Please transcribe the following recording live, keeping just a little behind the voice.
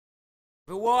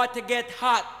The water get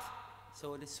hot,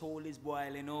 so the soul is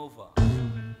boiling over.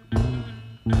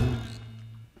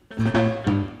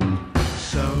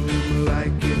 Some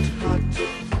like it hot,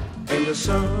 and the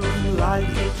some like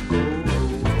it cold.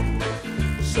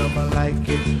 Some like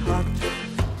it hot,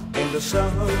 and the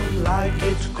some like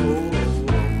it cold.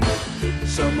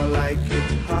 Some like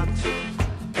it hot,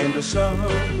 and the some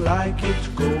like it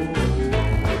cold.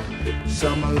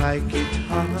 Some like it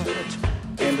hot,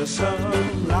 and the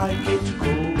some like it cold.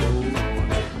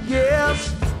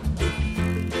 Yes,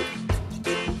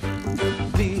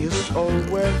 this old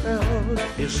world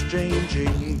is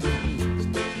changing.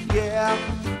 Yeah,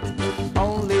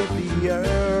 only the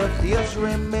earth is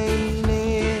remaining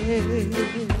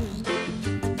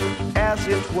as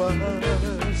it was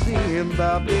in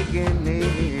the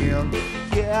beginning.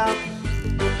 Yeah,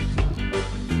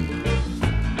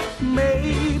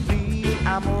 maybe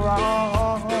I'm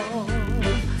wrong,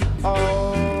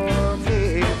 or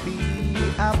maybe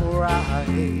I'm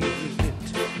right.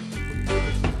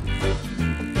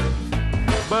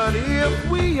 But if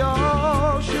we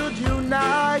all should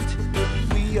unite,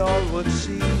 we all would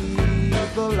see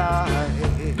the light.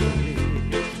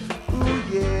 Ooh,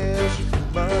 yes,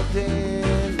 but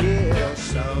then, yeah,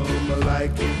 some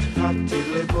like it hot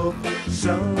till book,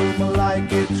 some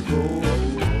like it cold.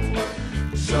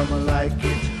 Some like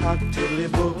it hot till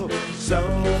book,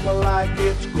 some like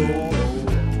it cold.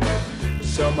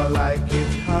 Some like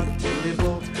it hot till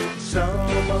book,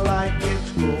 some like it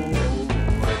cold.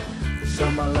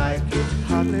 Some like it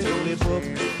hot till the book,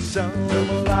 some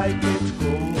like it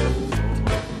cold.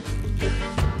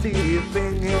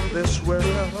 Living in this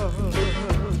world,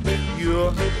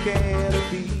 you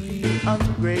can't be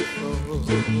ungrateful.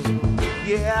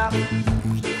 Yeah,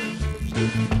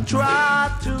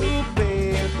 try to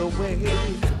pave the way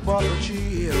for the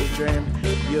children.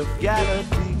 You've gotta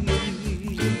be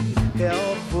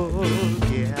helpful,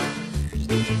 yeah.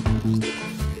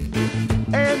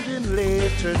 And in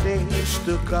later days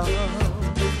to come,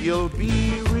 you'll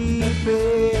be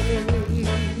repaid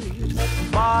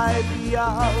by the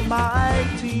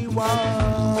Almighty One.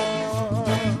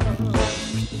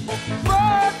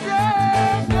 But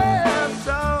yeah,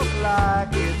 some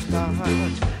like it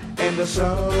hot, and the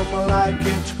some like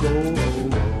it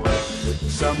cold.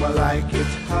 Some like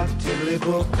it hot till it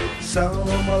book,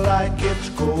 some like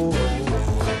it cold.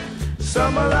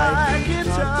 Some like it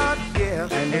hot, yeah,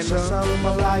 and some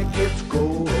like it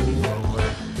cold.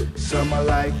 Some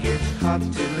like it hot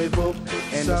till it book,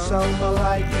 and some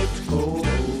like it cold.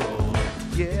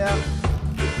 Yeah,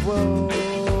 whoa.